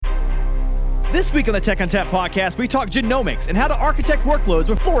This week on the Tech on Tap podcast, we talk genomics and how to architect workloads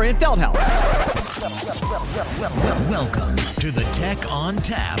with Florian Feldhaus. Welcome to the Tech on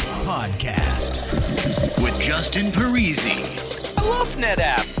Tap podcast with Justin Parisi. I love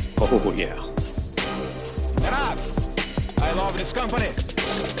NetApp. Oh, yeah. NetApp. I love this company.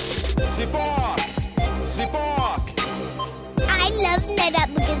 Support. I love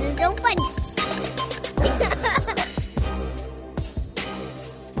NetApp because it's so funny.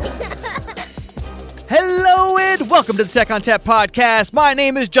 Hello and welcome to the Tech on Tap podcast. My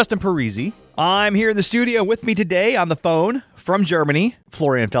name is Justin Parisi. I'm here in the studio with me today on the phone from Germany,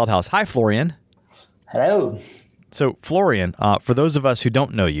 Florian Feldhaus. Hi, Florian. Hello. So, Florian, for those of us who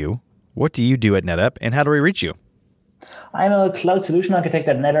don't know you, what do you do at NetApp and how do we reach you? I'm a cloud solution architect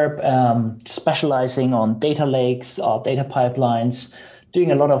at NetApp, specializing on data lakes, data pipelines,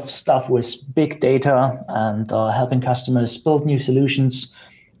 doing a lot of stuff with big data and helping customers build new solutions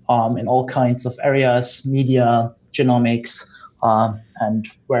in all kinds of areas, media, genomics, and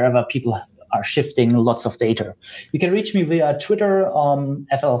wherever people are shifting lots of data. You can reach me via Twitter,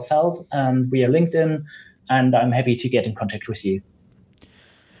 FLFeld, and via LinkedIn, and I'm happy to get in contact with you.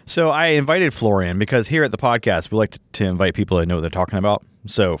 So I invited Florian because here at the podcast, we like to invite people that know what they're talking about.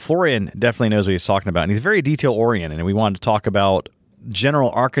 So Florian definitely knows what he's talking about, and he's very detail-oriented, and we wanted to talk about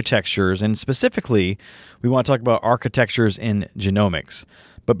general architectures, and specifically, we want to talk about architectures in genomics.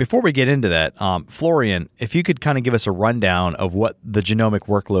 But before we get into that, Florian, if you could kind of give us a rundown of what the genomic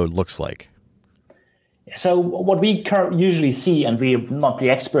workload looks like. So what we usually see, and we're not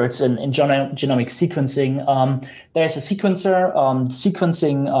the experts in genomic sequencing, there's a sequencer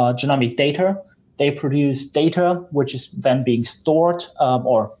sequencing genomic data. They produce data which is then being stored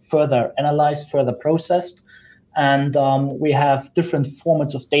or further analyzed, further processed. And we have different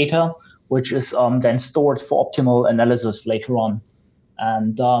formats of data, which is then stored for optimal analysis later on.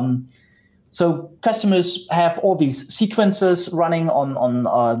 And so customers have all these sequences running on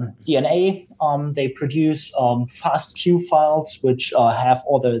DNA. They produce FASTQ files, which have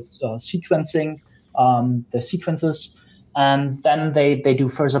all the sequencing, the sequences. And then they do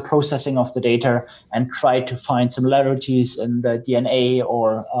further processing of the data and try to find similarities in the DNA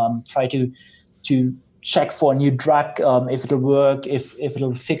or try to check for a new drug, if it'll work, if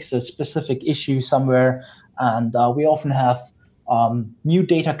it'll fix a specific issue somewhere. And we often have new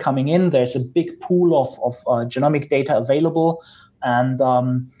data coming in. There's a big pool of genomic data available, and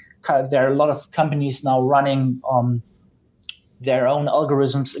there are a lot of companies now running their own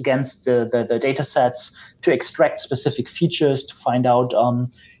algorithms against the data sets to extract specific features, to find out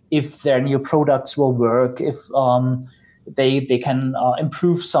if their new products will work, if they can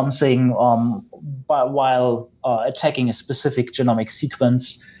improve something while attacking a specific genomic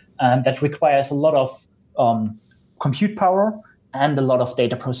sequence. And that requires a lot of compute power and a lot of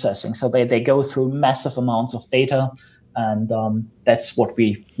data processing. So they go through massive amounts of data, and that's what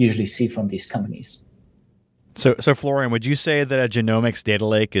we usually see from these companies. So Florian, would you say that a genomics data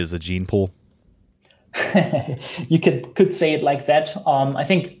lake is a gene pool? You could say it like that. I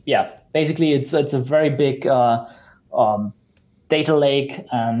think, yeah, basically it's a very big data lake,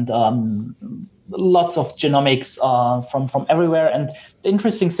 and lots of genomics from everywhere. And the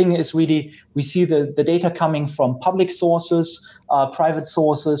interesting thing is really we see the data coming from public sources, private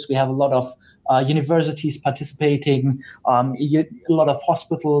sources. We have a lot of universities participating, a lot of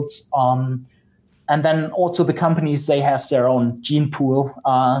hospitals, and then also the companies, they have their own gene pool,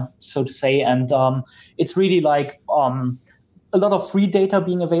 so to say. And it's really like a lot of free data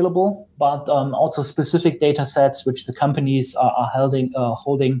being available, but also specific data sets which the companies are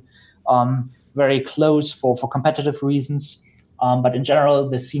holding very close for competitive reasons. But in general,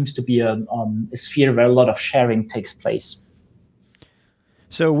 there seems to be a sphere where a lot of sharing takes place.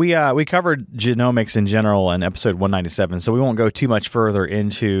 So we covered genomics in general in episode 197, so we won't go too much further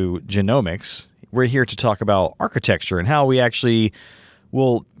into genomics. We're here to talk about architecture and how we actually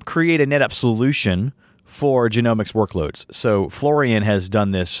will create a NetApp solution for genomics workloads. So Florian has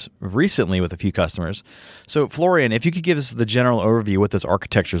done this recently with a few customers. So Florian, if you could give us the general overview what this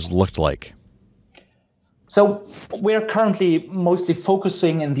architecture's looked like. So we're currently mostly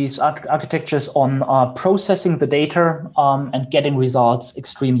focusing in these architectures on processing the data and getting results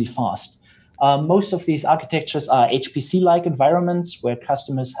extremely fast. Most of these architectures are HPC-like environments where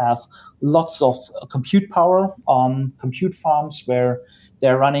customers have lots of compute power, compute farms where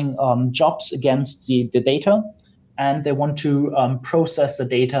they're running jobs against the data, and they want to process the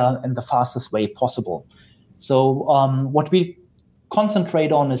data in the fastest way possible. So what we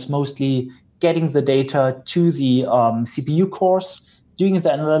concentrate on is mostly getting the data to the CPU cores, doing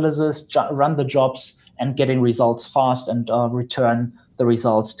the analysis, run the jobs, and getting results fast and return the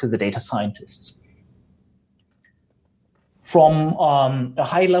results to the data scientists. From a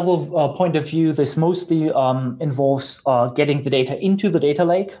high-level point of view, this mostly involves getting the data into the data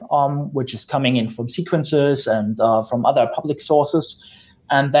lake, which is coming in from sequences and from other public sources,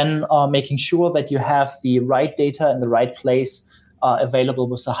 and then making sure that you have the right data in the right place available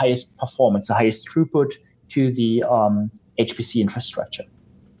with the highest performance, the highest throughput to the HPC infrastructure.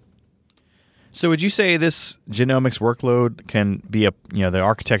 So would you say this genomics workload can be the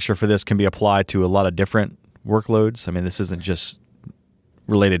architecture for this can be applied to a lot of different workloads? I mean, this isn't just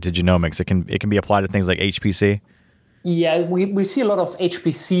related to genomics. It can be applied to things like HPC. Yeah, we see a lot of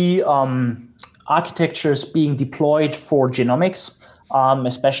HPC architectures being deployed for genomics,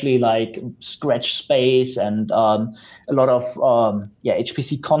 especially like Scratch Space and a lot of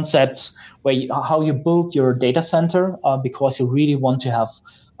HPC concepts where how you build your data center because you really want to have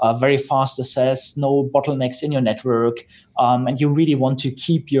very fast access, no bottlenecks in your network, and you really want to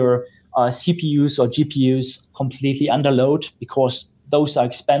keep your CPUs or GPUs completely under load because those are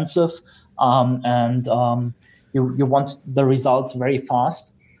expensive, and you want the results very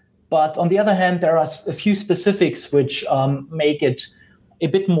fast. But on the other hand, there are a few specifics which make it a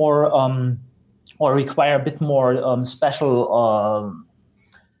bit more or require a bit more special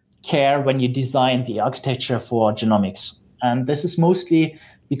care when you design the architecture for genomics. And this is mostly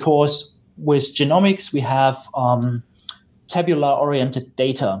because with genomics, we have tabular-oriented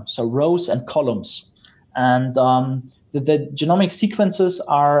data, so rows and columns. And the genomic sequences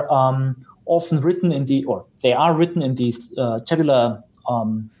are often written in the tabular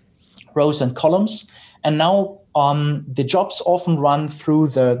rows and columns. And now the jobs often run through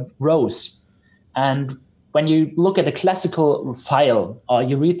the rows. And when you look at a classical file,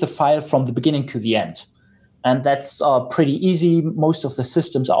 you read the file from the beginning to the end. And that's pretty easy. Most of the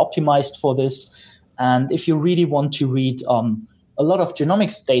systems are optimized for this. And if you really want to read a lot of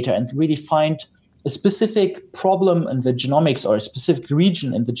genomics data and really find a specific problem in the genomics or a specific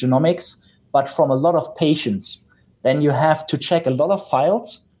region in the genomics, but from a lot of patients, then you have to check a lot of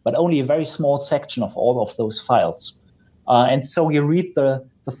files, but only a very small section of all of those files. And so you read the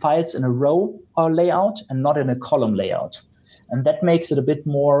files in a row layout and not in a column layout. And that makes it a bit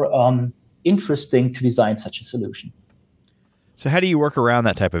more interesting to design such a solution. So how do you work around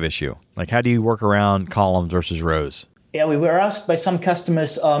that type of issue? Like, how do you work around columns versus rows? Yeah, we were asked by some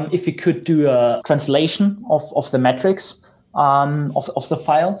customers if we could do a translation of the metrics of the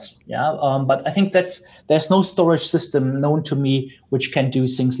files. Yeah, but I think there's no storage system known to me which can do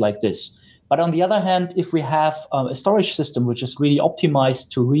things like this. But on the other hand, if we have a storage system which is really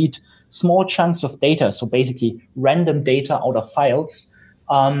optimized to read small chunks of data, so basically random data out of files,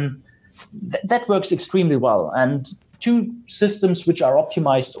 that works extremely well. And two systems which are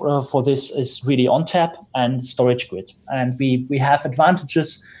optimized for this is really ONTAP and StorageGRID. And we have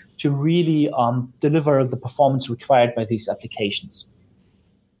advantages to really deliver the performance required by these applications.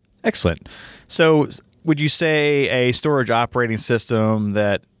 Excellent. So would you say a storage operating system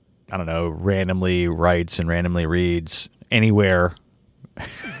that, I don't know, randomly writes and randomly reads anywhere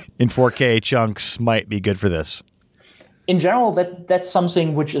in 4K chunks might be good for this? In general, that's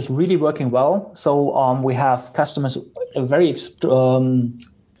something which is really working well. So we have customers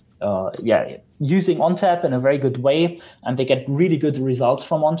using ONTAP in a very good way, and they get really good results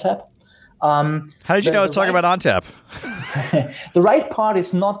from ONTAP. How did you know I was talking about ONTAP? The right part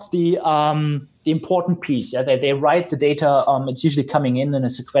is not the important piece. Yeah? They write the data. It's usually coming in a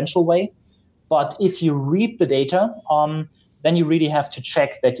sequential way. But if you read the data, then you really have to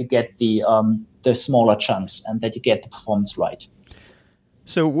check that you get the smaller chunks and that you get the performance right.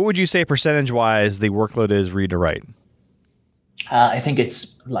 So what would you say percentage-wise the workload is read to write? I think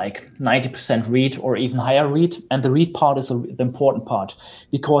it's like 90% read or even higher read. And the read part is the important part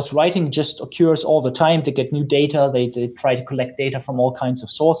because writing just occurs all the time. They get new data. They try to collect data from all kinds of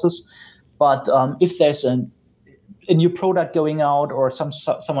sources. But if there's a new product going out or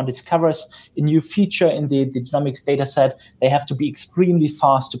someone discovers a new feature in the genomics data set, they have to be extremely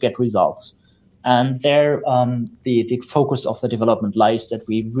fast to get results. And there, the focus of the development lies that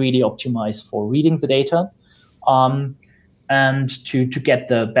we really optimize for reading the data and to get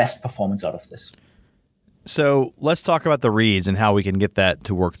the best performance out of this. So let's talk about the reads and how we can get that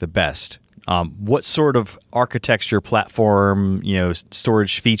to work the best. What sort of architecture, platform,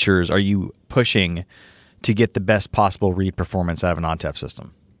 storage features are you pushing to get the best possible read performance out of an ONTAP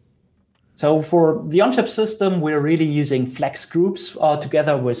system? So for the ONTAP system, we're really using flex groups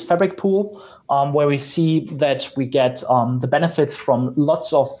together with Fabric Pool, where we see that we get the benefits from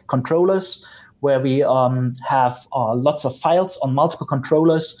lots of controllers, where we have lots of files on multiple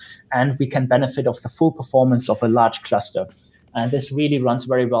controllers, and we can benefit of the full performance of a large cluster. And this really runs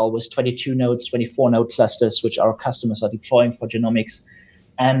very well with 22 nodes, 24 node clusters, which our customers are deploying for genomics.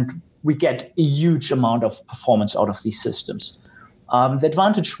 And we get a huge amount of performance out of these systems. The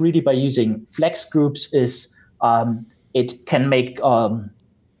advantage really by using flex groups is it can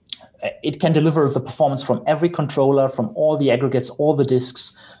deliver the performance from every controller, from all the aggregates, all the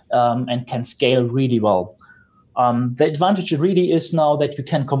disks, and can scale really well. The advantage really is now that we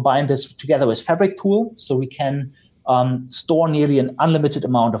can combine this together with Fabric Pool, so we can store nearly an unlimited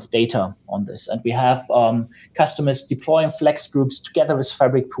amount of data on this. And we have customers deploying flex groups together with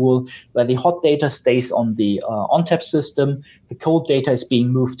Fabric Pool, where the hot data stays on the ONTAP system. The cold data is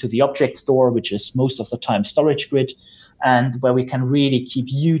being moved to the object store, which is most of the time Storage Grid, and where we can really keep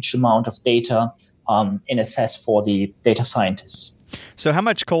huge amount of data in access for the data scientists. So how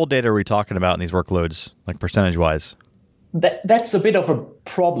much cold data are we talking about in these workloads, like percentage-wise? That's a bit of a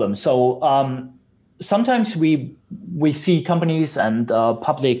problem. So sometimes we see companies and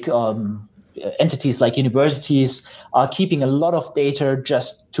public entities like universities are keeping a lot of data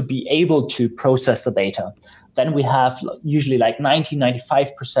just to be able to process the data. Then we have usually like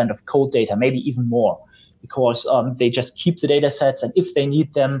 90-95% of cold data, maybe even more, because they just keep the data sets, and if they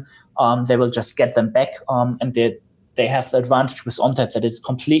need them, they will just get them back. And they have the advantage with ONTAP that it's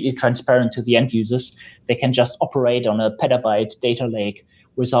completely transparent to the end users. They can just operate on a petabyte data lake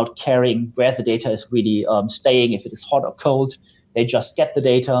without caring where the data is really staying, if it is hot or cold. They just get the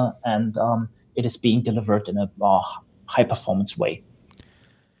data, and it is being delivered in a high-performance way.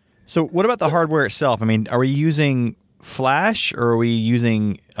 So what about the hardware itself? I mean, are we using flash or are we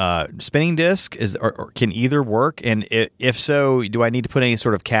using spinning disk? Or can either work? And if so, do I need to put any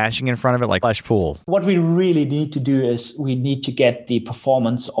sort of caching in front of it, like flash pool? What we really need to do is we need to get the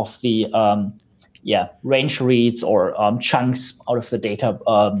performance of the range reads or chunks out of the data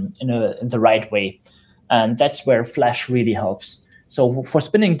in the right way. And that's where flash really helps. So for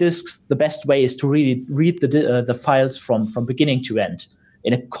spinning disks, the best way is to really read the files from beginning to end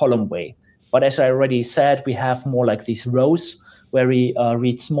in a column way. But as I already said, we have more like these rows where we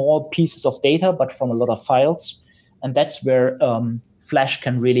read small pieces of data, but from a lot of files. And that's where Flash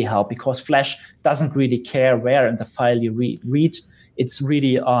can really help, because Flash doesn't really care where in the file you read. It's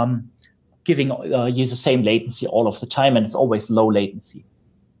really giving you the same latency all of the time, and it's always low latency.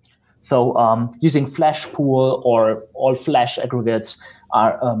 So using Flash Pool or all Flash aggregates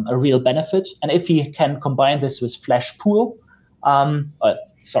are a real benefit. And if we can combine this with Flash Pool,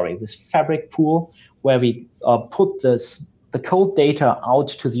 with Fabric Pool, where we put the cold data out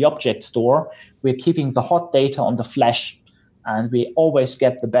to the object store, we're keeping the hot data on the flash, and we always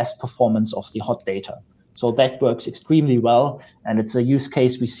get the best performance of the hot data. So that works extremely well, and it's a use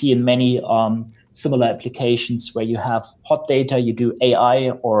case we see in many similar applications where you have hot data, you do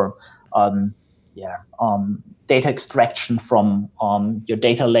AI or data extraction from your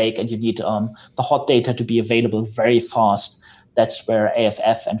data lake, and you need the hot data to be available very fast. That's where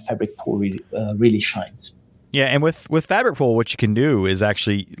AFF and Fabric Pool really shines. Yeah, and with Fabric Pool, what you can do is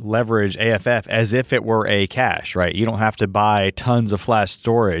actually leverage AFF as if it were a cache, right? You don't have to buy tons of flash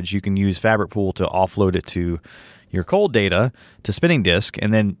storage. You can use Fabric Pool to offload it to your cold data to spinning disk,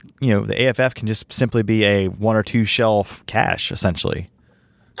 and then the AFF can just simply be a 1 or 2 shelf cache, essentially.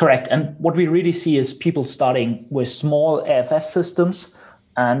 Correct. And what we really see is people starting with small AFF systems,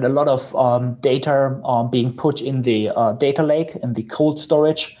 and a lot of data being put in the data lake, in the cold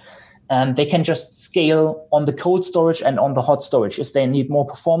storage. And they can just scale on the cold storage and on the hot storage. If they need more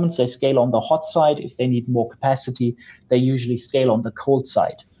performance, they scale on the hot side. If they need more capacity, they usually scale on the cold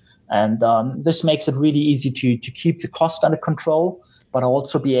side. And this makes it really easy to keep the cost under control, but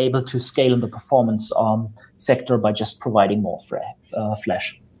also be able to scale in the performance sector by just providing more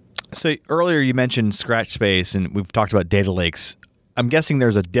flash. So earlier you mentioned Scratch Space, and we've talked about data lakes. I'm guessing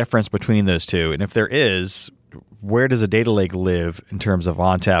there's a difference between those two. And if there is, where does a data lake live in terms of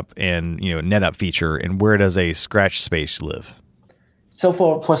ONTAP and NetApp feature, and where does a Scratch Space live? So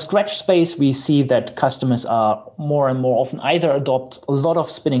for Scratch Space, we see that customers are more and more often either adopt a lot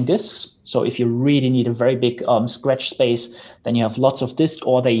of spinning disks. So if you really need a very big Scratch Space, then you have lots of disks,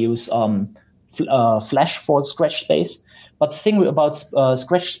 or they use Flash for Scratch Space. But the thing about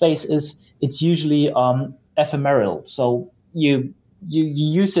Scratch Space is it's usually ephemeral. So you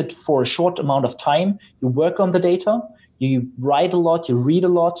use it for a short amount of time. You work on the data. You write a lot. You read a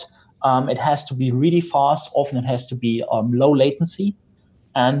lot. It has to be really fast. Often it has to be low latency.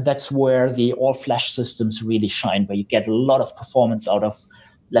 And that's where the all-flash systems really shine, where you get a lot of performance out of,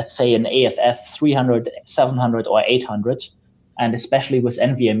 let's say, an AFF 300, 700, or 800. And especially with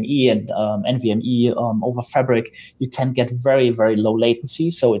NVMe and NVMe over Fabric, you can get very, very low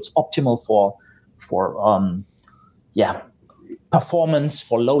latency. So it's optimal for performance,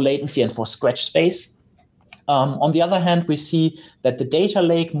 for low latency, and for scratch space. On the other hand, we see that the data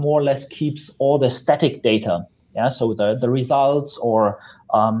lake more or less keeps all the static data. Yeah, so the results or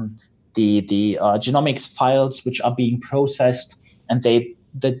the genomics files which are being processed, and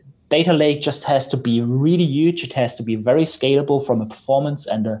the data lake just has to be really huge. It has to be very scalable from a performance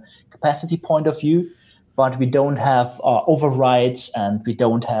and a capacity point of view. But we don't have overrides, and we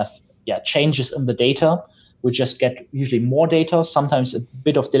don't have changes in the data. We just get usually more data. Sometimes a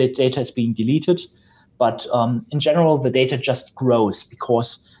bit of the data is being deleted. But in general, the data just grows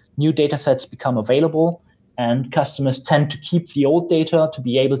because new data sets become available, and customers tend to keep the old data to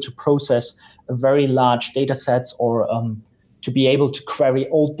be able to process a very large data sets, or to be able to query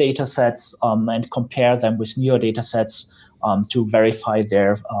old data sets and compare them with newer data sets to verify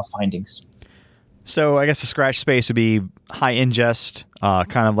their findings. So I guess the scratch space would be high ingest,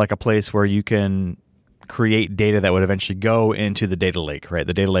 kind of like a place where you can create data that would eventually go into the data lake, right?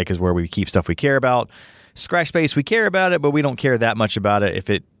 The data lake is where we keep stuff we care about. Scratch space, we care about it, but we don't care that much about it. If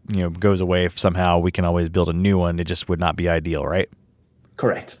it goes away, if somehow we can always build a new one. It just would not be ideal, right?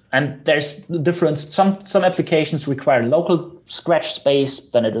 Correct. And there's the difference. Some applications require local scratch space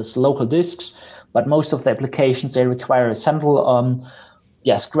than it is local disks, but most of the applications, they require a central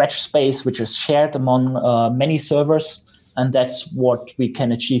scratch space, which is shared among many servers. And that's what we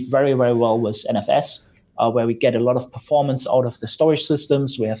can achieve very, very well with NFS. Where we get a lot of performance out of the storage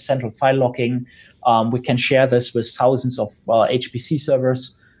systems. We have central file locking. We can share this with thousands of HPC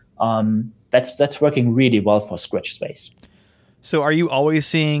servers. That's working really well for scratch space. So are you always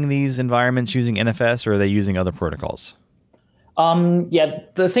seeing these environments using NFS, or are they using other protocols?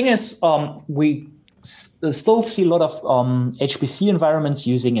 The thing is, we still see a lot of HPC environments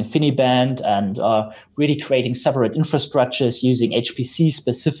using InfiniBand and really creating separate infrastructures using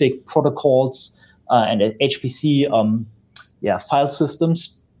HPC-specific protocols and HPC file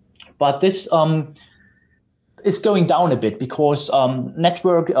systems. But this is going down a bit because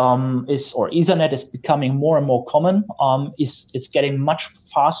network or Ethernet is becoming more and more common. It's getting much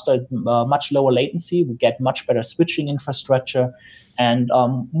faster, much lower latency. We get much better switching infrastructure. And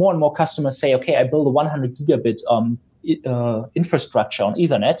more and more customers say, okay, I build a 100 gigabit infrastructure on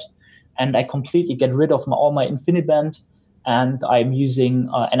Ethernet, and I completely get rid of all my InfiniBand, and I'm using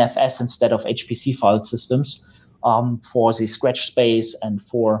NFS instead of HPC file systems for the scratch space and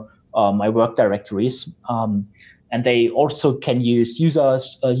for my work directories. And they also can use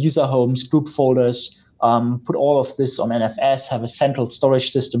user homes, group folders, put all of this on NFS, have a central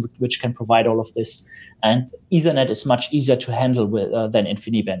storage system which can provide all of this. And Ethernet is much easier to handle than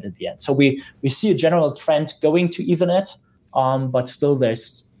InfiniBand at the end. So we see a general trend going to Ethernet, but still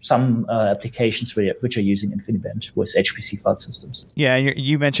there's some applications which are using InfiniBand with HPC file systems. Yeah,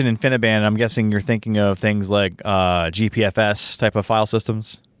 you mentioned InfiniBand. I'm guessing you're thinking of things like GPFS type of file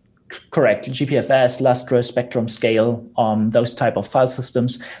systems? Correct. GPFS, Lustre, Spectrum Scale, those type of file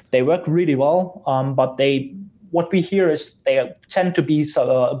systems. They work really well, but what we hear is they tend to be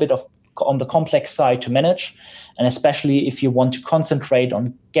a bit on the complex side to manage. And especially if you want to concentrate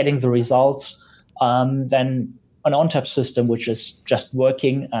on getting the results, then an ONTAP system which is just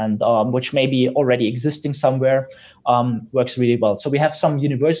working and which may be already existing somewhere works really well. So we have some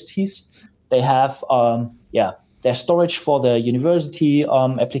universities, they have their storage for the university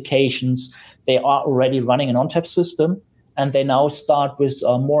applications. They are already running an ONTAP system, and they now start with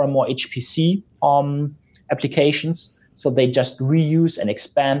more and more HPC applications. So they just reuse and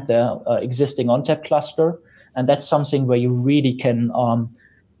expand the existing ONTAP cluster. And that's something where you really can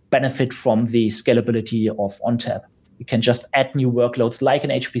benefit from the scalability of ONTAP. You can just add new workloads like an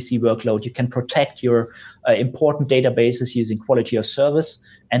HPC workload. You can protect your important databases using quality of service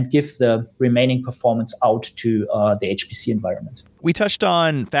and give the remaining performance out to the HPC environment. We touched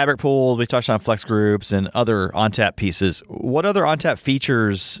on fabric pools, we touched on flex groups and other ONTAP pieces. What other ONTAP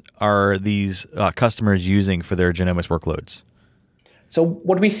features are these customers using for their genomics workloads? So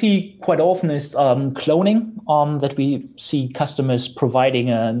what we see quite often is cloning, that we see customers providing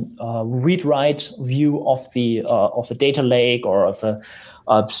a read-write view of the data lake or of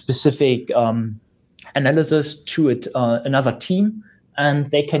a specific analysis to another team, and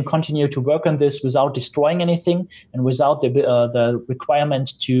they can continue to work on this without destroying anything and without the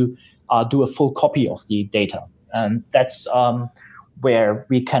requirement to do a full copy of the data. And that's where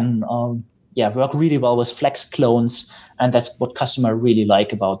we can work really well with flex clones, and that's what customers really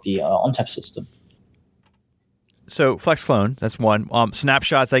like about the ONTAP system. So flex clone, that's one.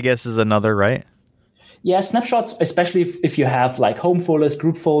 Snapshots, I guess, is another, right? Yeah, snapshots, especially if you have like home folders,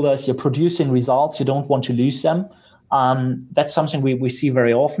 group folders, you're producing results, you don't want to lose them. That's something we see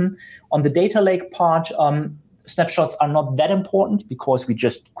very often. On the data lake part, snapshots are not that important because we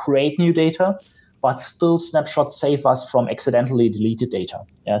just create new data, but still snapshots save us from accidentally deleted data.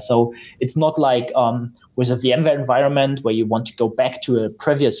 Yeah, so it's not like with a VMware environment where you want to go back to a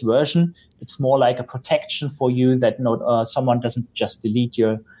previous version. It's more like a protection for you that someone doesn't just delete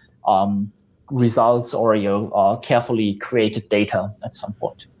your results or your carefully created data at some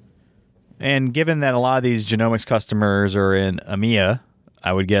point. And given that a lot of these genomics customers are in EMEA,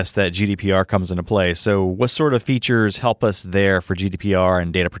 I would guess that GDPR comes into play. So what sort of features help us there for GDPR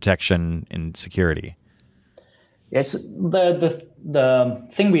and data protection and security? Yes, the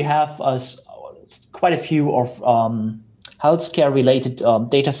thing we have is quite a few of healthcare-related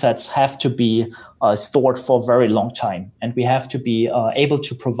data sets have to be stored for a very long time. And we have to be able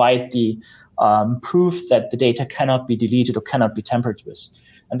to provide the proof that the data cannot be deleted or cannot be tampered with.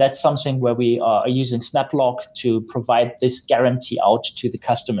 And that's something where we are using SnapLock to provide this guarantee out to the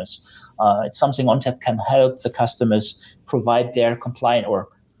customers. It's something ONTAP can help the customers provide their compliant or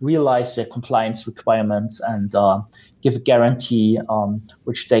realize their compliance requirements and give a guarantee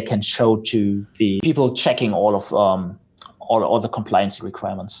which they can show to the people checking all the compliance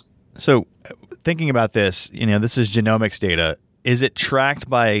requirements. So thinking about this, this is genomics data. Is it tracked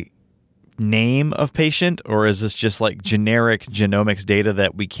by name of patient, or is this just like generic genomics data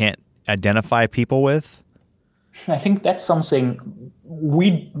that we can't identify people with? I think that's something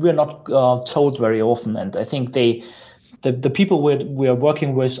we're not told very often, and I think the people we are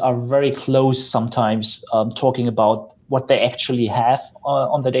working with are very close sometimes, talking about what they actually have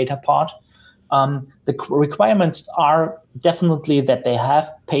on the data part. The requirements are definitely that they have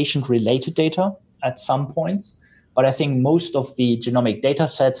patient-related data at some points. But I think most of the genomic data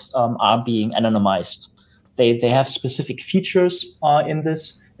sets are being anonymized. They have specific features in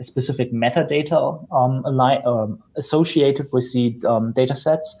this, a specific metadata associated with the data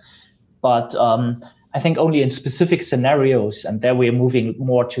sets. But I think only in specific scenarios, and there we're moving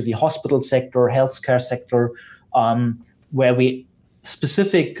more to the hospital sector, healthcare sector, where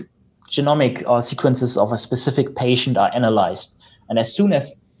specific genomic sequences of a specific patient are analyzed. And as soon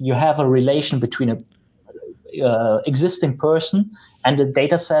as you have a relation between a existing person and the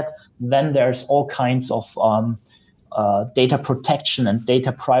data set, then there's all kinds of data protection and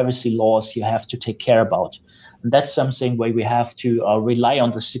data privacy laws you have to take care about. And that's something where we have to rely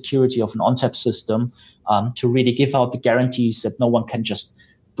on the security of an ONTAP system to really give out the guarantees that no one can just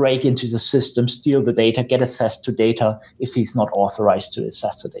break into the system, steal the data, get access to data if he's not authorized to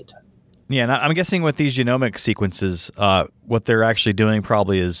access the data. Yeah, and I'm guessing with these genomic sequences, what they're actually doing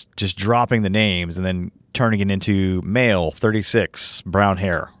probably is just dropping the names and then turning it into male, 36, brown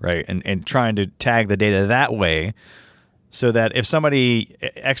hair, right? And trying to tag the data that way so that if somebody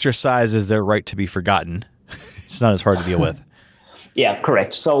exercises their right to be forgotten, it's not as hard to deal with. Yeah,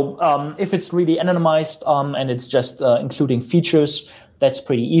 correct. So if it's really anonymized and it's just including features, that's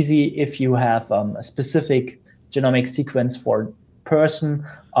pretty easy. If you have a specific genomic sequence for person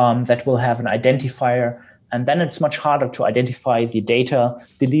that will have an identifier, and then it's much harder to identify the data,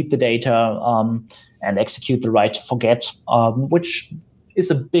 delete the data, and execute the right to forget, which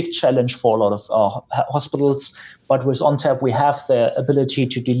is a big challenge for a lot of hospitals. But with ONTAP, we have the ability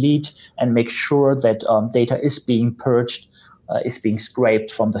to delete and make sure that data is being purged, is being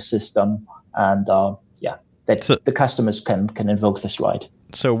scraped from the system, and the customers can invoke this right.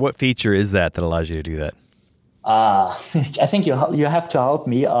 So what feature is that allows you to do that? I think you have to help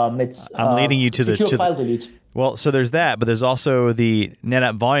me. I'm leading you to secure file delete. Well, so there's that, but there's also the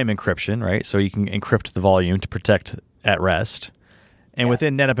NetApp volume encryption, right? So you can encrypt the volume to protect at rest. And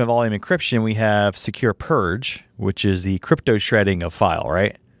within NetApp volume encryption, we have secure purge, which is the crypto shredding of file,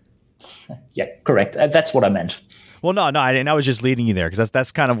 right? Yeah, correct. That's what I meant. Well, no, I was just leading you there because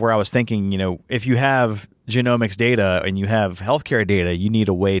that's kind of where I was thinking, if you have genomics data and you have healthcare data, you need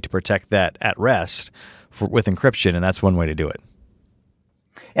a way to protect that at rest with encryption, and that's one way to do it.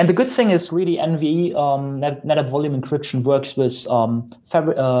 And the good thing is really NVE, NetApp Volume Encryption works with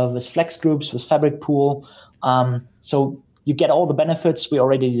Flex groups, with Fabric Pool. So you get all the benefits we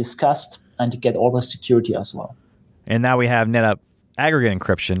already discussed, and you get all the security as well. And now we have NetApp Aggregate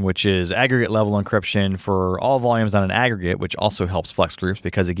Encryption, which is aggregate level encryption for all volumes on an aggregate, which also helps Flex groups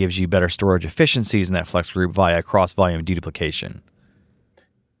because it gives you better storage efficiencies in that Flex group via cross-volume deduplication.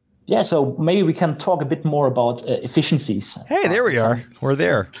 Yeah, so maybe we can talk a bit more about efficiencies. Hey, there we are. We're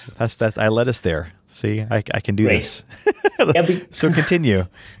there. That's. I led us there. See, I can do this. So continue.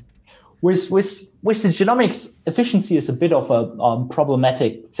 With the genomics, efficiency is a bit of a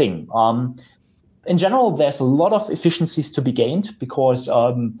problematic thing. In general, there's a lot of efficiencies to be gained because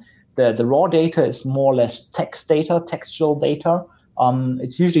the raw data is more or less text data, textual data.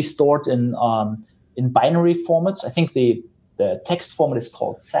 It's usually stored in in binary formats. I think the text format is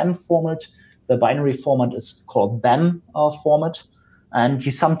called SAM format. The binary format is called BAM format. And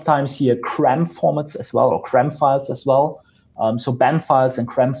you sometimes hear CRAM formats as well, or CRAM files as well. So BAM files and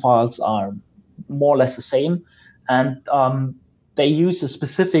CRAM files are more or less the same. And they use a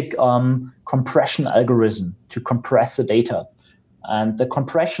specific compression algorithm to compress the data. And the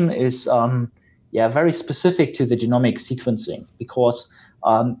compression is very specific to the genomic sequencing, because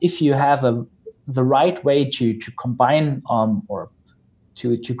if you have the right way to combine or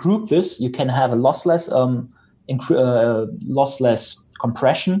to group this, you can have a lossless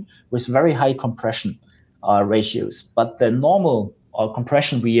compression with very high compression ratios. But the normal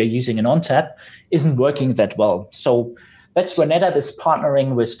compression we are using in ONTAP isn't working that well. So that's where NetApp is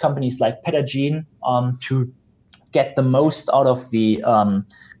partnering with companies like Petagene to get the most out of the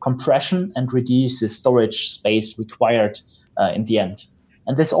compression and reduce the storage space required in the end.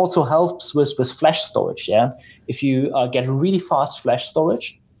 And this also helps with flash storage. Yeah, if you get really fast flash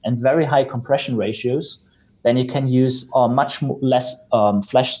storage and very high compression ratios, then you can use much less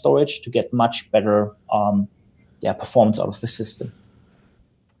flash storage to get much better performance out of the system.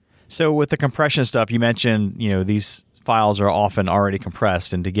 So with the compression stuff, you mentioned these files are often already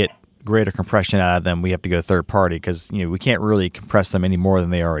compressed, and to get greater compression out of them, we have to go third party because we can't really compress them any more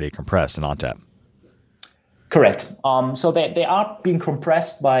than they already compressed in ONTAP. Correct. So they are being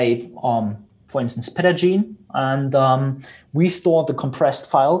compressed by, for instance, Petagene, and we store the compressed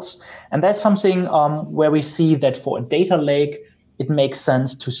files. And that's something where we see that for a data lake, it makes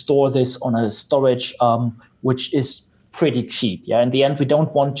sense to store this on a storage which is pretty cheap. Yeah, in the end, we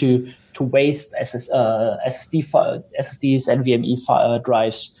don't want to waste SSDs, NVMe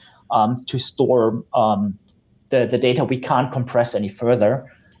drives to store the data we can't compress any further.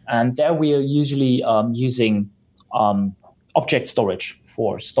 And there we are usually using object storage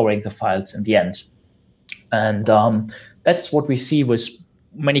for storing the files in the end. And that's what we see with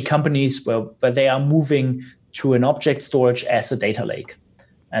many companies where they are moving to an object storage as a data lake.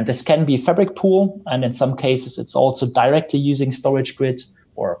 And this can be Fabric Pool, and in some cases it's also directly using StorageGRID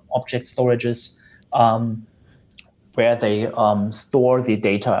or object storages, where they store the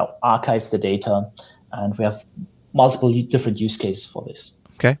data, archive the data, and we have multiple different use cases for this.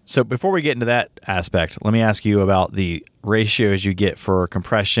 Okay, so before we get into that aspect, let me ask you about the ratios you get for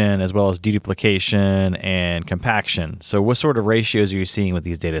compression as well as deduplication and compaction. So what sort of ratios are you seeing with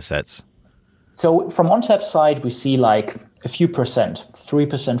these data sets? So from ONTAP side, we see like a few percent, 3%,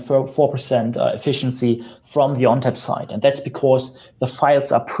 4% efficiency from the ONTAP side. And that's because the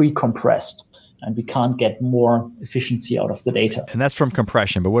files are pre-compressed and we can't get more efficiency out of the data. And that's from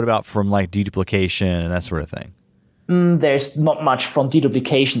compression, but what about from like deduplication and that sort of thing? There's not much from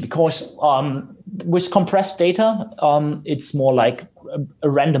deduplication because with compressed data, it's more like a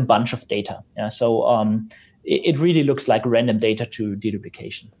random bunch of data. Yeah? So it really looks like random data to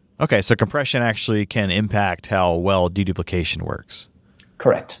deduplication. Okay, so compression actually can impact how well deduplication works.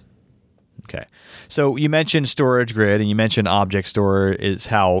 Correct. Okay. So you mentioned StorageGRID and you mentioned object store is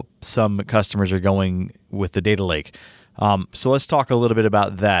how some customers are going with the data lake. So let's talk a little bit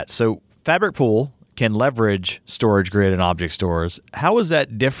about that. So Fabric Pool can leverage StorageGRID and object stores. How is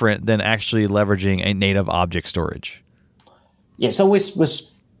that different than actually leveraging a native object storage? Yeah, so with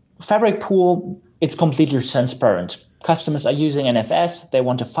Fabric Pool, it's completely transparent. Customers are using NFS. They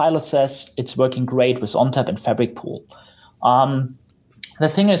want to file access. It's working great with ONTAP and Fabric Pool. The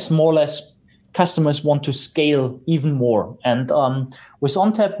thing is, more or less, customers want to scale even more. And with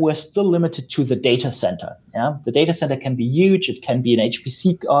ONTAP, we're still limited to the data center. Yeah, the data center can be huge. It can be an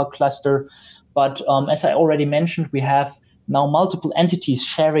HPC cluster. But as I already mentioned, we have now multiple entities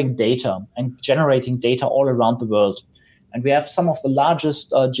sharing data and generating data all around the world. And we have some of the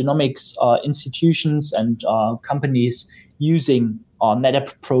largest genomics institutions and companies using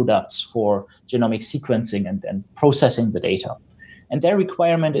NetApp products for genomic sequencing and processing the data. And their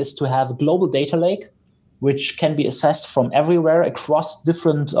requirement is to have a global data lake, which can be accessed from everywhere across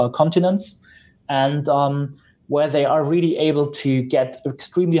different continents, and where they are really able to get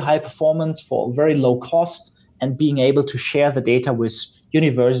extremely high performance for very low cost and being able to share the data with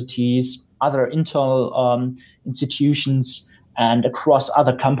universities, other internal institutions, and across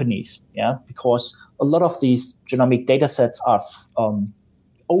other companies. Yeah, because a lot of these genomic data sets are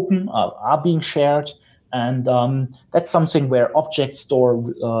open, are being shared, and that's something where Object Store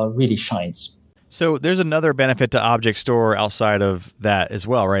really shines. So there's another benefit to Object Store outside of that as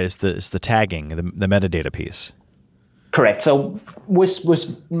well, right? It's the tagging, the metadata piece. Correct. So with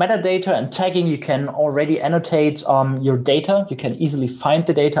metadata and tagging, you can already annotate your data. You can easily find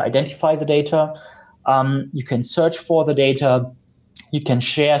the data, identify the data. You can search for the data. You can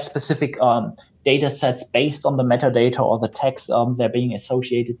share specific data sets based on the metadata or the text they're being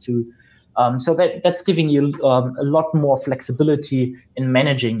associated to. So that's giving you a lot more flexibility in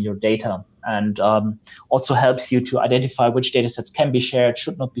managing your data, and also helps you to identify which data sets can be shared,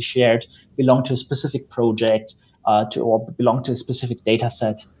 should not be shared, belong to a specific project, or belong to a specific data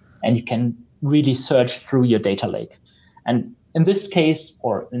set, and you can really search through your data lake. And in this case,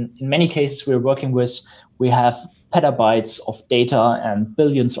 or in many cases we're working with, we have petabytes of data and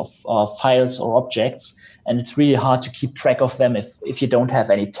billions of files or objects, and it's really hard to keep track of them if you don't have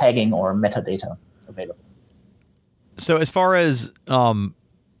any tagging or metadata available. So as far as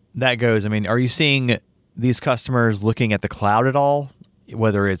that goes, I mean, are you seeing these customers looking at the cloud at all,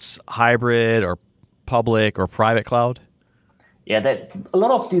 whether it's hybrid or public or private cloud? Yeah, that a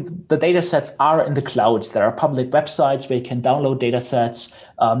lot of the data sets are in the cloud. There are public websites where you can download data sets.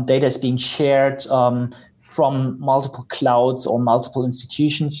 Data is being shared from multiple clouds or multiple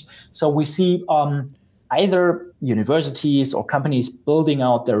institutions. So we see either universities or companies building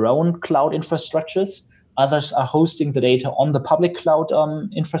out their own cloud infrastructures. Others are hosting the data on the public cloud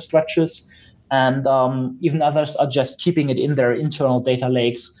infrastructures. And even others are just keeping it in their internal data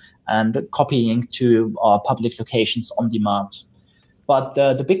lakes and copying to public locations on demand. But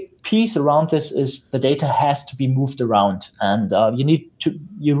the big piece around this is the data has to be moved around. And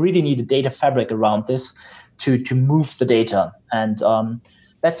you really need a data fabric around this to move the data. And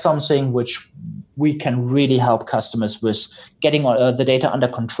that's something which we can really help customers with, getting the data under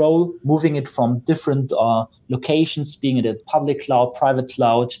control, moving it from different locations, being it a public cloud, private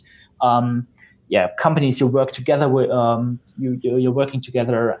cloud. Companies you work together with, you're working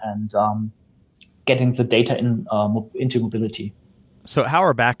together and getting the data into mobility. So how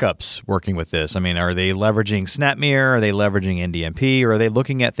are backups working with this? I mean, are they leveraging SnapMirror? Are they leveraging NDMP? Or are they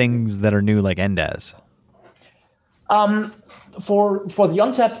looking at things that are new like NDAS? For the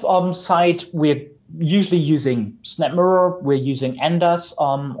ONTAP side, we're usually using SnapMirror. We're using NDAS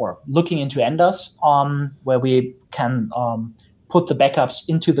or looking into NDAS, where we can put the backups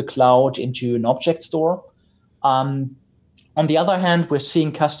into the cloud, into an object store. On the other hand, we're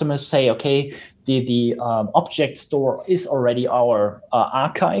seeing customers say, okay, the object store is already our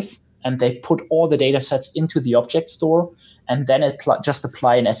archive, and they put all the data sets into the object store, and then just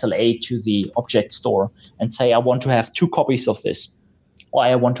apply an SLA to the object store and say, I want to have 2 copies of this, or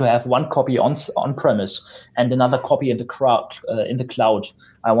I want to have 1 copy on-premise and another copy in the cloud.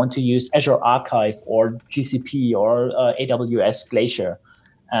 I want to use Azure Archive or GCP or AWS Glacier.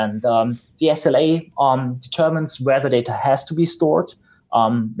 And the SLA determines where the data has to be stored,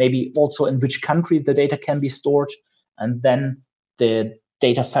 maybe also in which country the data can be stored. And then the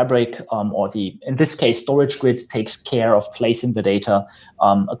data fabric, in this case, storage grid, takes care of placing the data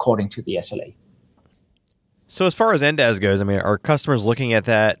according to the SLA. So as far as NDAS goes, I mean, are customers looking at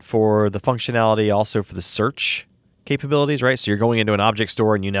that for the functionality, also for the search capabilities, right? So you're going into an object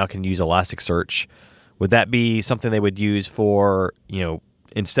store and you now can use Elasticsearch. Would that be something they would use for,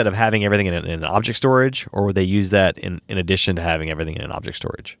 instead of having everything in an object storage, or would they use that in addition to having everything in an object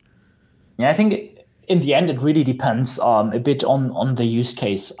storage? Yeah, I think in the end, it really depends a bit on the use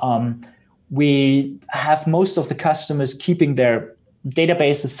case. We have most of the customers keeping their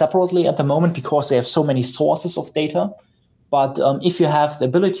databases separately at the moment because they have so many sources of data. But if you have the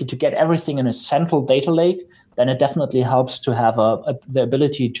ability to get everything in a central data lake, then it definitely helps to have the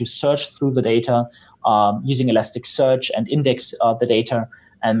ability to search through the data using Elasticsearch and index the data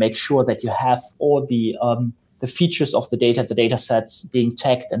and make sure that you have all the features of the data sets being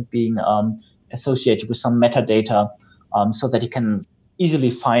tagged and being associated with some metadata so that you can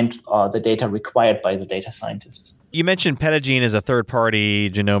easily find the data required by the data scientists. You mentioned Petagene as a third-party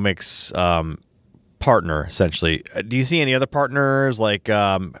genomics partner, essentially. Do you see any other partners like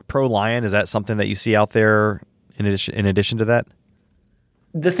ProLion? Is that something that you see out there in addition to that?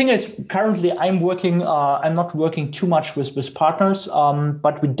 The thing is, currently I'm not working too much with partners,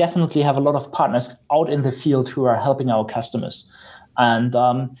 but we definitely have a lot of partners out in the field who are helping our customers. And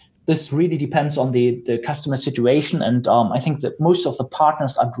this really depends on the customer situation. And I think that most of the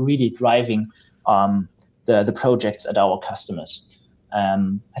partners are really driving the projects at our customers.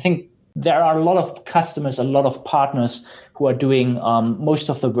 I think there are a lot of customers, a lot of partners who are doing most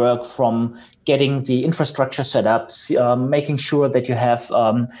of the work, from getting the infrastructure set up, making sure that you have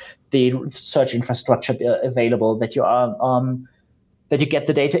the search infrastructure available, that you get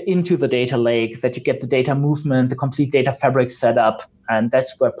the data into the data lake, that you get the data movement, the complete data fabric set up, and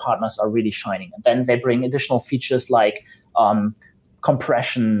that's where partners are really shining. And then they bring additional features like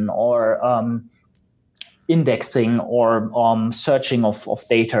compression or indexing or searching of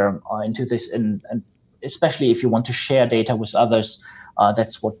data into this, and especially if you want to share data with others,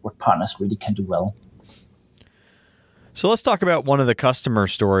 that's what partners really can do well. So let's talk about one of the customer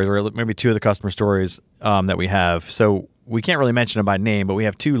stories, or maybe two of the customer stories that we have. So we can't really mention them by name, but we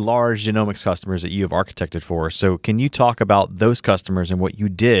have two large genomics customers that you have architected for. So can you talk about those customers and what you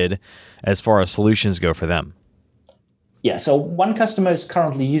did as far as solutions go for them? Yeah, so one customer is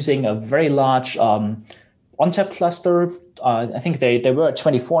currently using a very large ONTAP cluster. I think they were at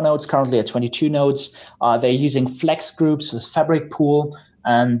 24 nodes, currently at 22 nodes. They're using flex groups with Fabric Pool.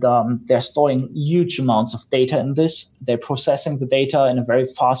 And they're storing huge amounts of data in this. They're processing the data in a very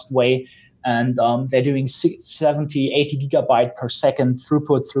fast way. And they're doing 70, 80 gigabyte per second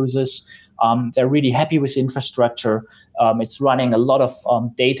throughput through this. They're really happy with the infrastructure. It's running a lot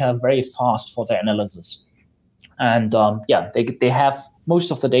of data very fast for their analysis. And they have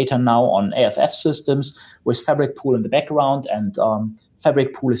most of the data now on AFF systems with Fabric Pool in the background. And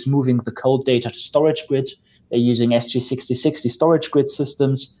Fabric Pool is moving the cold data to Storage Grid. They're using SG6060 storage grid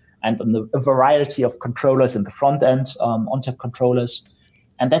systems and a variety of controllers in the front end, ONTAP controllers.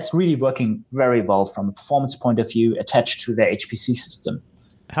 And that's really working very well from a performance point of view attached to their HPC system.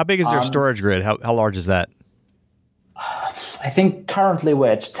 How big is their storage grid? How large is that? I think currently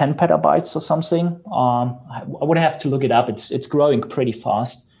we're at 10 petabytes or something. I would have to look it up. It's growing pretty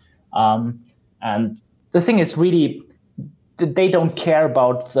fast. And the thing is really, they don't care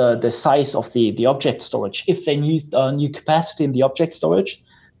about the size of the object storage. If they need new capacity in the object storage,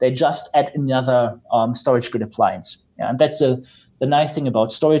 they just add another storage grid appliance. And that's the nice thing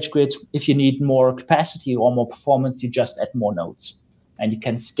about storage grid. If you need more capacity or more performance, you just add more nodes. And you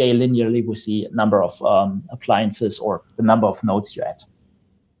can scale linearly with the number of appliances or the number of nodes you add.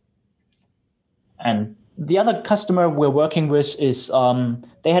 And the other customer we're working with is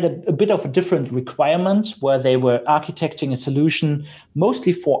they had a bit of a different requirement where they were architecting a solution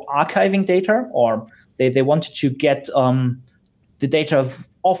mostly for archiving data, or they wanted to get the data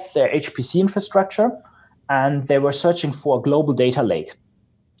off their HPC infrastructure, and they were searching for a global data lake.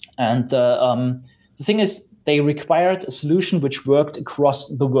 And the thing is, they required a solution which worked across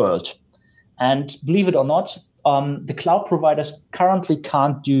the world. And believe it or not, the cloud providers currently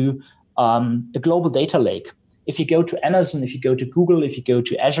can't do the global data lake. If you go to Amazon, if you go to Google, if you go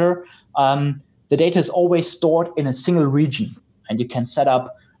to Azure, the data is always stored in a single region. And you can set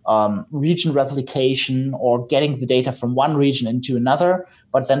up region replication or getting the data from one region into another,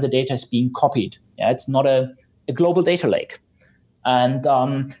 but then the data is being copied. Yeah, it's not a global data lake. And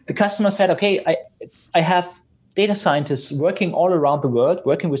the customer said, okay, I have data scientists working all around the world,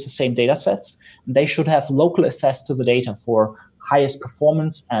 working with the same data sets, and they should have local access to the data for highest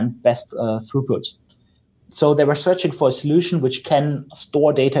performance and best throughput. So they were searching for a solution which can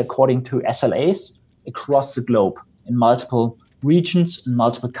store data according to SLAs across the globe in multiple regions, in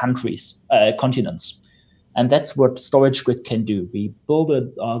multiple countries, continents. And that's what Storage Grid can do. We build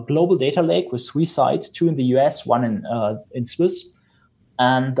a global data lake with 3 sites, 2 in the US, 1 in Swiss.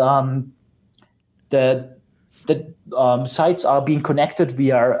 And the sites are being connected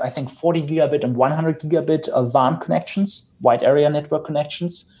via, I think, 40 gigabit and 100 gigabit WAN connections, wide area network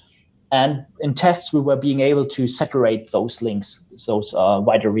connections. And in tests, we were being able to saturate those links, those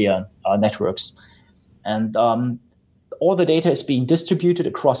wide area networks. And all the data is being distributed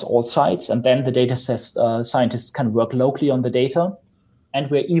across all sites, and then the data scientists can work locally on the data. And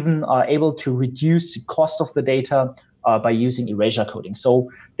we're even able to reduce the cost of the data by using erasure coding.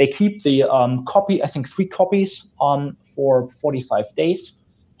 So they keep the copy, I think 3 copies for 45 days.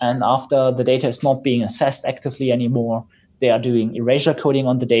 And after the data is not being assessed actively anymore, they are doing erasure coding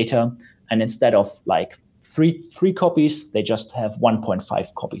on the data. And instead of like three copies, they just have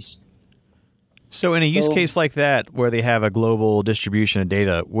 1.5 copies. So in a use case like that, where they have a global distribution of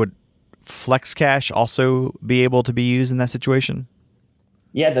data, would FlexCache also be able to be used in that situation?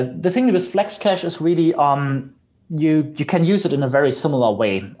 Yeah, the thing with FlexCache is really you can use it in a very similar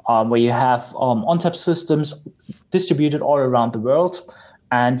way, where you have ONTAP systems distributed all around the world,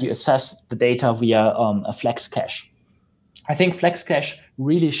 and you assess the data via a FlexCache. I think FlexCache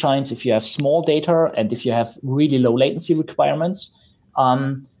really shines if you have small data and if you have really low latency requirements.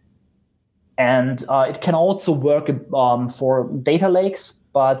 And it can also work for data lakes,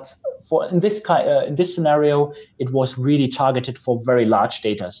 but in this scenario, it was really targeted for very large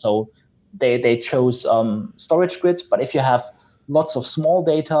data. So they chose Storage Grid. But if you have lots of small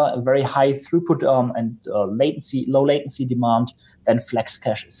data, a very high throughput and low latency demand, then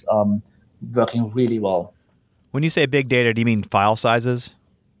FlexCache is working really well. When you say big data, do you mean file sizes?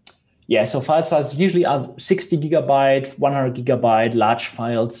 Yeah, so file sizes usually are 60 gigabyte, 100 gigabyte, large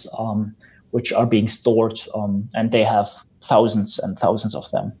files, which are being stored, and they have thousands and thousands of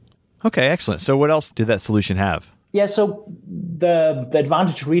them. Okay, excellent. So what else did that solution have? Yeah, so the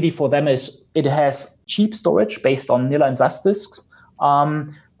advantage really for them is it has cheap storage based on Nila and SAS disks.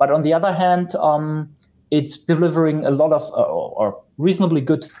 But on the other hand, it's delivering a lot of or reasonably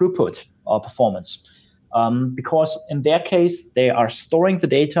good throughput performance. Because in their case, they are storing the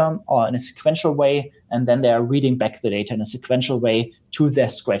data in a sequential way, and then they are reading back the data in a sequential way to their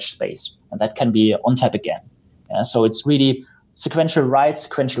Scratch space. And that can be ONTAP again. So it's really sequential write,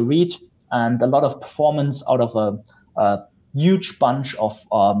 sequential read, and a lot of performance out of a huge bunch of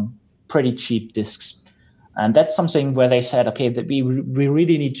pretty cheap disks. And that's something where they said, okay, that we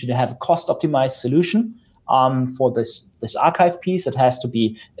really need to have a cost-optimized solution for this archive piece. It has to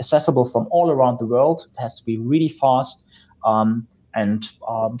be accessible from all around the world. It has to be really fast. And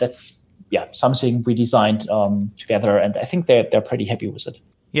that's something we designed together. And I think they're pretty happy with it.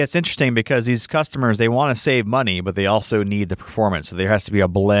 Yeah, it's interesting because these customers, they want to save money, but they also need the performance. So there has to be a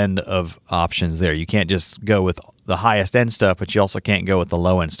blend of options there. You can't just go with the highest end stuff, but you also can't go with the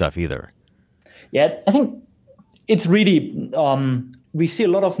low end stuff either. Yeah, I think it's really, we see a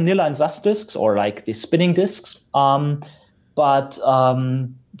lot of Nila and SAS disks or like the spinning disks, but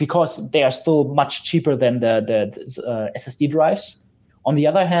because they are still much cheaper than the SSD drives. On the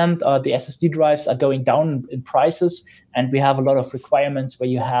other hand, the SSD drives are going down in prices, and we have a lot of requirements where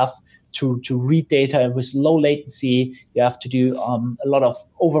you have to read data with low latency. You have to do a lot of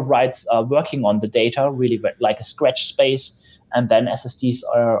overrides working on the data, really like a Scratch space. And then SSDs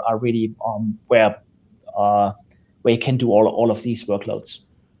are really where you can do all of these workloads.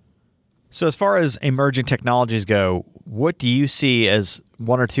 So as far as emerging technologies go, what do you see as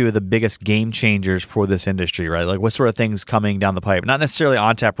one or two of the biggest game changers for this industry, right? Like what sort of things coming down the pipe? Not necessarily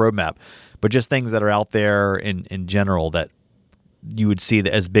ONTAP roadmap, but just things that are out there in general that you would see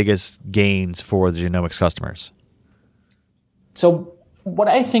as biggest gains for the genomics customers. So what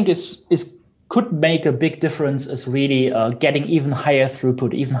I think is could make a big difference is really getting even higher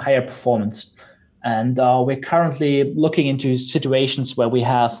throughput, even higher performance. And we're currently looking into situations where we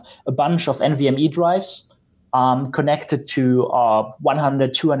have a bunch of NVMe drives connected to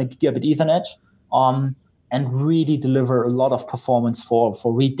 100, 200 gigabit Ethernet and really deliver a lot of performance for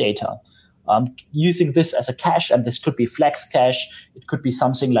read data. Using this as a cache, and this could be flex cache, it could be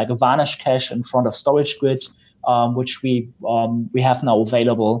something like a Vanish cache in front of Storage Grid, which we have now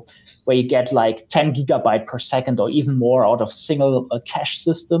available, where you get like 10 gigabyte per second or even more out of a single cache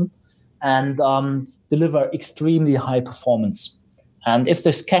system, and deliver extremely high performance. And if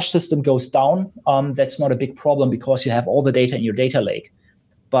this cache system goes down, that's not a big problem because you have all the data in your data lake.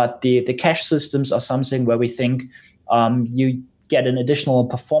 But the cache systems are something where we think you get an additional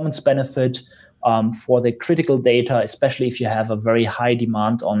performance benefit for the critical data, especially if you have a very high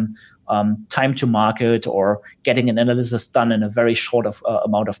demand on time to market or getting an analysis done in a very short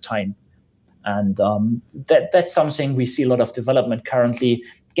amount of time. And that's something we see a lot of development currently,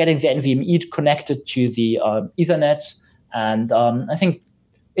 getting the NVMe connected to the Ethernet. And I think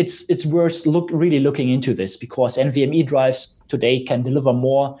it's worth really looking into this because NVMe drives today can deliver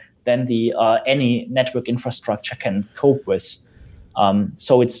more than the any network infrastructure can cope with.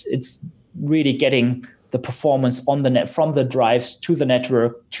 So it's really getting the performance on the net from the drives to the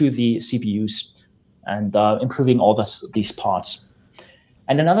network to the CPUs and improving all these parts.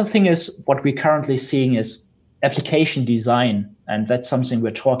 And another thing is what we're currently seeing is application design. And that's something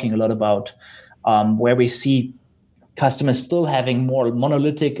we're talking a lot about, where we see customers still having more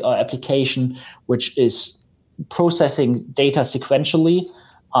monolithic application, which is processing data sequentially.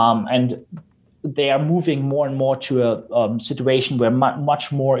 And they are moving more and more to a situation where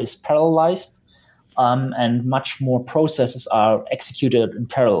much more is parallelized and much more processes are executed in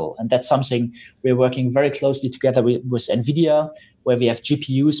parallel. And that's something we're working very closely together with NVIDIA, where we have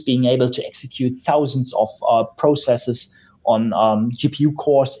GPUs being able to execute thousands of processes on GPU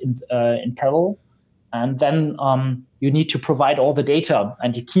cores in parallel. And then you need to provide all the data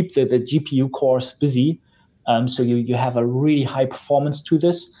and you keep the GPU cores busy. So you have a really high performance to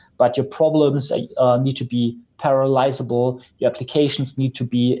this, but your problems need to be parallelizable. Your applications need to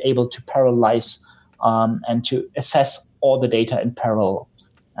be able to parallelize and to assess all the data in parallel.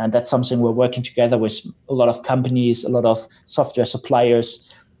 And that's something we're working together with a lot of companies, a lot of software suppliers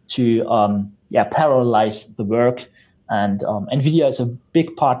to parallelize the work. And NVIDIA is a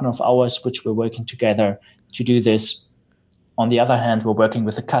big partner of ours, which we're working together to do this. On the other hand, we're working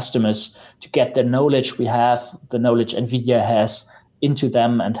with the customers to get the knowledge we have, the knowledge NVIDIA has, into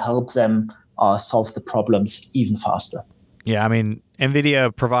them and help them solve the problems even faster. Yeah, I mean,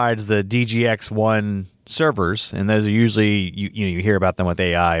 NVIDIA provides the DGX-1 servers, and those are usually, you hear about them with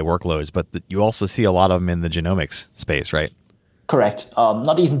AI workloads, but you also see a lot of them in the genomics space, right? Correct.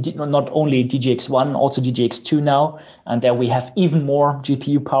 Not only DGX1, also DGX2 now, and there we have even more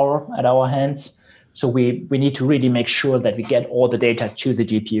GPU power at our hands. So we need to really make sure that we get all the data to the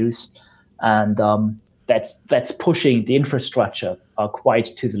GPUs, and that's pushing the infrastructure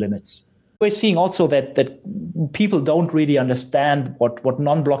quite to the limits. We're seeing also that people don't really understand what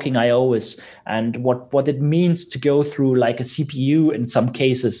non-blocking I/O is and what it means to go through like a CPU in some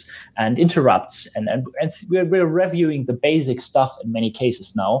cases and interrupts. And we're reviewing the basic stuff in many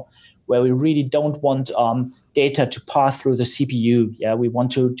cases now, where we really don't want data to pass through the CPU. Yeah, we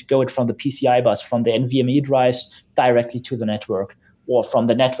want to go it from the PCI bus, from the NVMe drives directly to the network, or from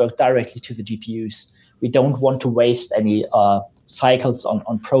the network directly to the GPUs. We don't want to waste any cycles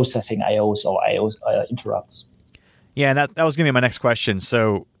on processing IOs or IOs interrupts. Yeah, and that was going to be my next question.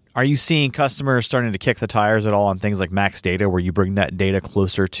 So are you seeing customers starting to kick the tires at all on things like max data, where you bring that data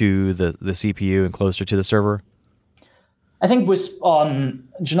closer to the CPU and closer to the server? I think with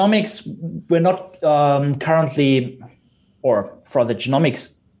genomics, we're not currently, or for the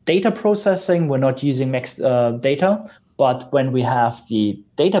genomics data processing, we're not using max data. But when we have the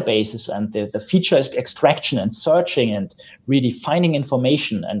databases and the feature extraction and searching and really finding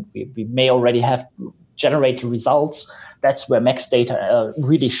information, and we may already have generated results, that's where max data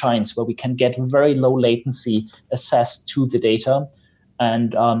really shines, where we can get very low latency access to the data.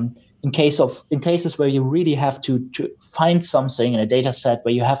 And in cases where you really have to find something in a data set,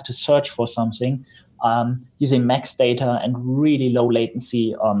 where you have to search for something, using max data and really low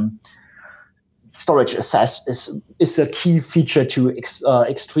latency storage access is a key feature to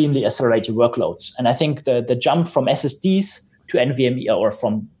extremely accelerate your workloads. And I think the jump from SSDs to NVMe, or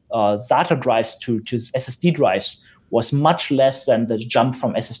from SATA drives to SSD drives, was much less than the jump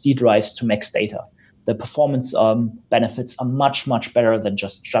from SSD drives to max data. The performance benefits are much, much better than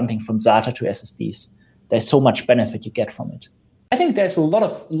just jumping from SATA to SSDs. There's so much benefit you get from it. I think there's a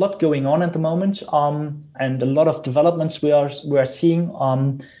lot going on at the moment, and a lot of developments we are seeing.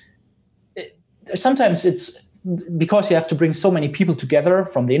 Sometimes it's because you have to bring so many people together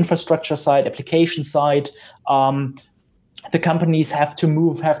from the infrastructure side, application side. The companies have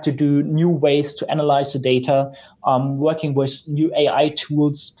to do new ways to analyze the data, working with new AI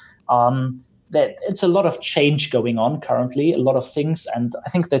tools. That it's a lot of change going on currently, a lot of things. And I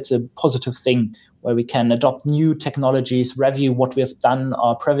think that's a positive thing, where we can adopt new technologies, review what we have done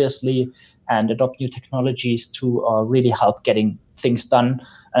previously, and adopt new technologies to really help getting things done.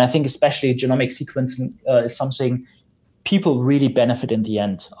 And I think especially genomic sequencing is something people really benefit in the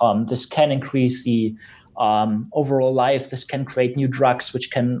end. This can increase the overall life. This can create new drugs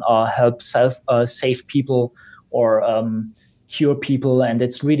which can help save people or cure people. And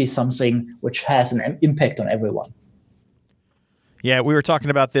it's really something which has an impact on everyone. Yeah, we were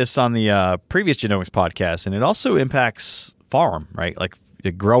talking about this on the previous Genomics podcast, and it also impacts farm, right? Like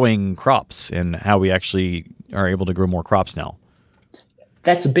growing crops and how we actually are able to grow more crops now.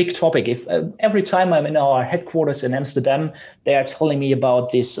 That's a big topic. If every time I'm in our headquarters in Amsterdam, they are telling me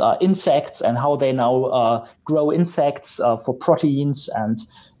about these insects and how they now grow insects for proteins, and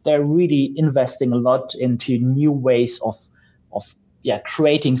they're really investing a lot into new ways of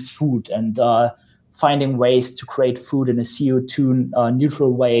creating food and finding ways to create food in a CO2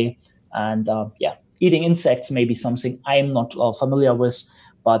 neutral way. And eating insects may be something I'm not familiar with,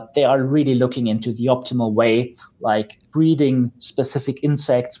 but they are really looking into the optimal way, like breeding specific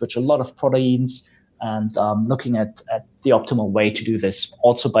insects, which a lot of proteins, and looking at the optimal way to do this,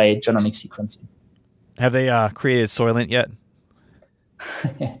 also by genomic sequencing. Have they created Soylent yet?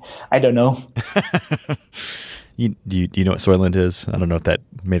 I don't know. Do you know what Soylent is? I don't know if that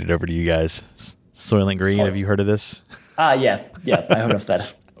made it over to you guys. Soylent Green, have you heard of this? Yeah, I heard of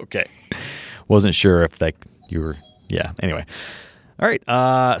that. Okay. Wasn't sure if you were, anyway. All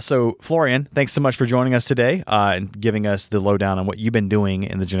right. So, Florian, thanks so much for joining us today and giving us the lowdown on what you've been doing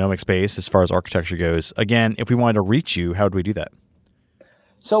in the genomic space as far as architecture goes. Again, if we wanted to reach you, how would we do that?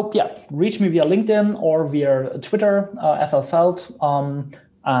 So, reach me via LinkedIn or via Twitter, FLFeld.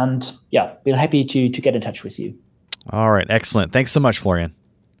 And we're happy to get in touch with you. All right. Excellent. Thanks so much, Florian.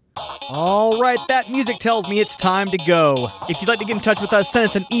 All right, that music tells me it's time to go. If you'd like to get in touch with us, send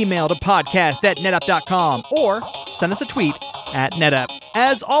us an email to podcast@netapp.com or send us a tweet @netapp.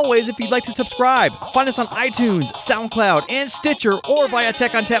 As always, if you'd like to subscribe, find us on iTunes, SoundCloud, and Stitcher, or via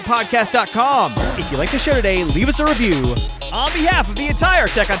TechOnTapPodcast.com. If you like the show today, leave us a review. On behalf of the entire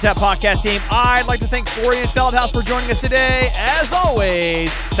Tech on Tap podcast team, I'd like to thank Florian Feldhaus for joining us today. As always,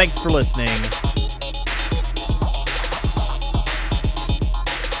 thanks for listening.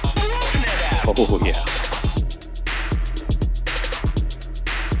 Oh, yeah.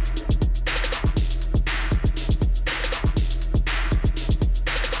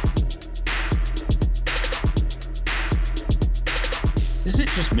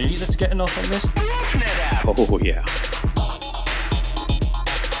 me that's getting off on this? Oh, yeah.